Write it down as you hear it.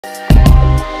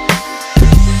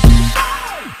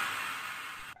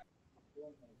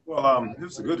It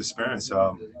was a good experience.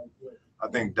 I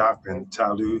think Doc and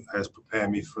Tyloo has prepared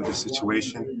me for this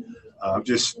situation.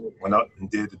 Just went out and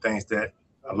did the things that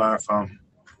I learned from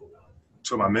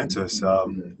two of my mentors.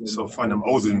 So fun, I'm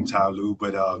older than Tyloo,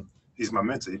 but he's my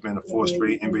mentor. He's been to 4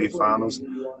 straight NBA Finals.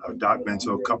 Doc been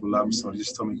to a couple of them, so he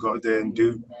just told me go out there and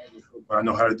do what I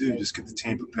know how to do. Just get the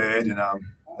team prepared and let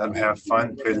them have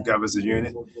fun, play together as a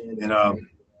unit, and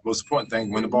most important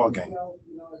thing, win the ball game.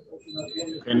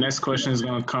 Okay, next question is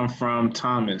going to come from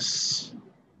Thomas.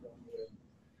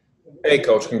 Hey,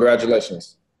 Coach,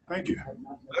 congratulations. Thank you.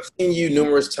 I've seen you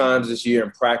numerous times this year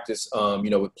in practice,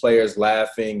 with players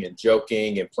laughing and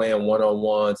joking and playing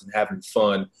one-on-ones and having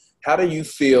fun. How do you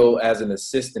feel as an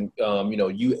assistant, kind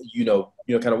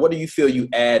of what do you feel you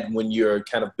add when you're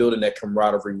kind of building that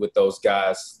camaraderie with those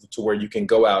guys to where you can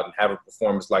go out and have a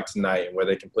performance like tonight and where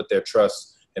they can put their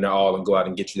trust and their all and go out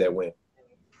and get you that win?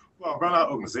 Well, around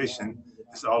our organization,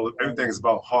 everything is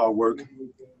about hard work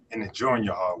and enjoying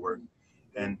your hard work.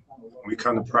 And when we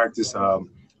come to practice, I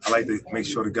like to make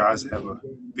sure the guys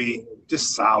be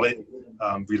just solid,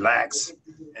 relax,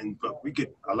 but we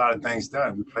get a lot of things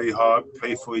done. We play hard,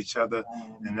 play for each other,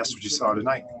 and that's what you saw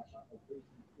tonight.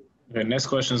 The next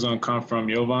question is going to come from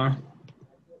Jovan.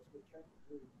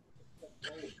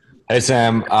 Hey,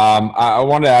 Sam. I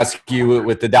wanted to ask you,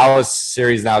 with the Dallas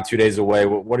series now 2 days away,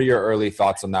 what are your early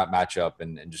thoughts on that matchup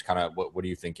and just kind of what are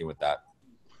you thinking with that?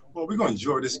 Well, we're going to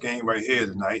enjoy this game right here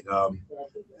tonight.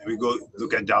 We go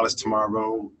look at Dallas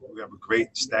tomorrow. We have a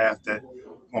great staff that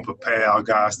going to prepare our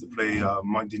guys to play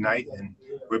Monday night, and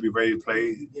we'll be ready to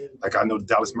play. Like I know the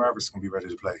Dallas Mavericks going to be ready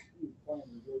to play.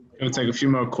 We'll take a few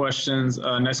more questions.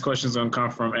 Next question is going to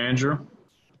come from Andrew.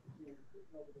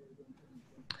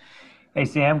 Hey,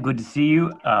 Sam, good to see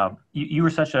you. You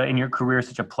were in your career,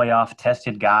 such a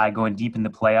playoff-tested guy, going deep in the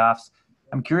playoffs.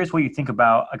 I'm curious what you think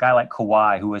about a guy like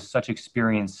Kawhi, who has such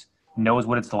experience, knows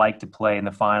what it's like to play in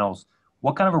the finals.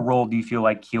 What kind of a role do you feel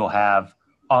like he'll have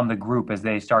on the group as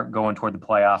they start going toward the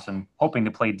playoffs and hoping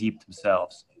to play deep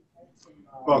themselves?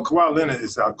 Well, Kawhi Leonard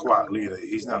is our quiet leader.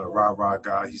 He's not a rah-rah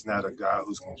guy. He's not a guy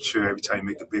who's going to cheer every time you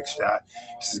make a big shot.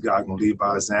 He's a guy who's going to lead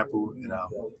by example. And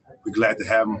we're glad to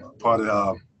have him part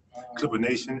of Clipper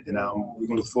Nation, and we're going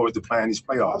to look forward to playing these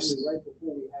playoffs.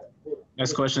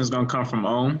 Next question is going to come from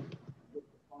Owen.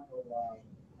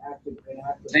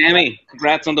 Sammy,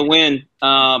 congrats on the win.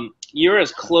 You're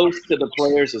as close to the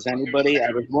players as anybody.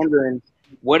 I was wondering,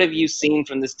 what have you seen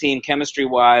from this team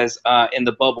chemistry-wise in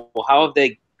the bubble? How have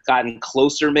they gotten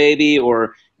closer maybe,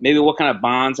 or maybe what kind of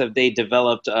bonds have they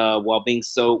developed while being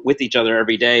so with each other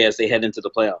every day as they head into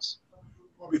the playoffs?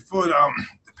 Well, before the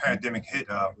pandemic hit,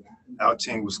 our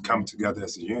team was coming together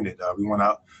as a unit. We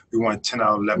won 10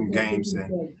 out of 11 games,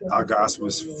 and our guys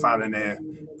was finding their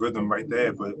rhythm right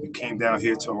there. But we came down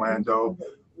here to Orlando.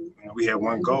 We had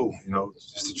one goal,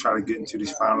 just to try to get into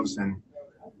these finals and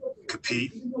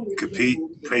compete,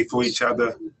 play for each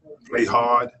other, play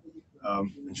hard,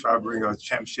 and try to bring a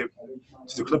championship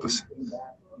to the Clippers.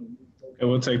 Okay,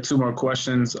 we'll take 2 more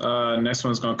questions. Next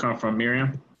one's going to come from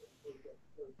Miriam.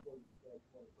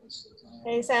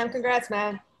 Hey, Sam, congrats,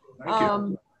 man. Thank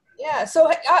you. Yeah,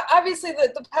 so obviously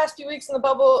the past few weeks in the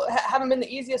bubble haven't been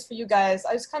the easiest for you guys.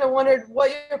 I just kind of wondered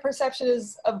what your perception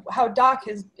is of how Doc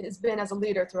has been as a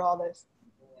leader through all this.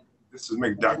 This is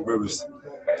make Doc Rivers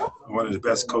one of the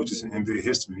best coaches in NBA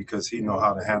history because he knows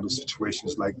how to handle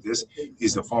situations like this.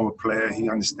 He's a former player. He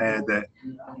understands that,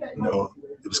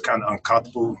 it was kind of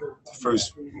uncomfortable the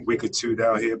first week or two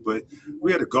down here, but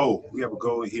we had a goal. We have a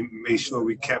goal. He made sure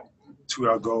we kept to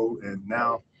our goal, and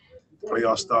now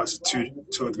playoff starts 2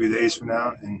 or 3 days from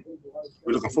now, and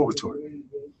we're looking forward to it.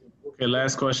 Okay,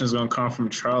 last question is going to come from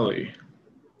Charlie.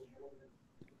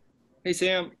 Hey,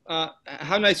 Sam.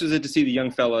 How nice was it to see the young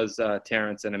fellas,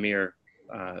 Terrence and Amir,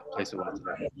 play so well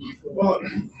today? Well,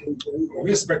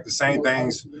 we expect the same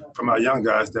things from our young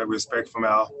guys that we expect from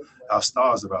our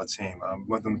stars of our team. We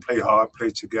want them to play hard,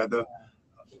 play together.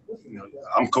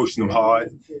 I'm coaching them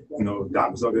hard.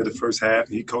 Doc was up there the first half.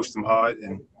 He coached them hard,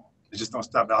 and it just don't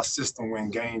stop. Our system win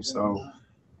games, so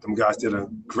them guys did a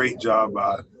great job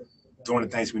doing the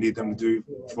things we need them to do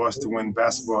for us to win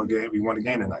basketball game. We won the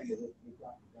game tonight.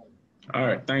 All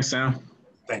right. Thanks, Sam.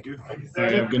 Thank you. All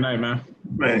right, have a good night, man.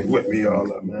 Man, whip me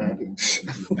all up, man.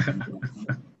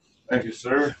 Thank you,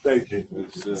 sir. Thank you.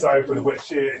 It's, Sorry for the wet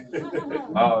shed.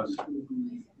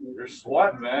 you're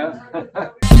sweating, man.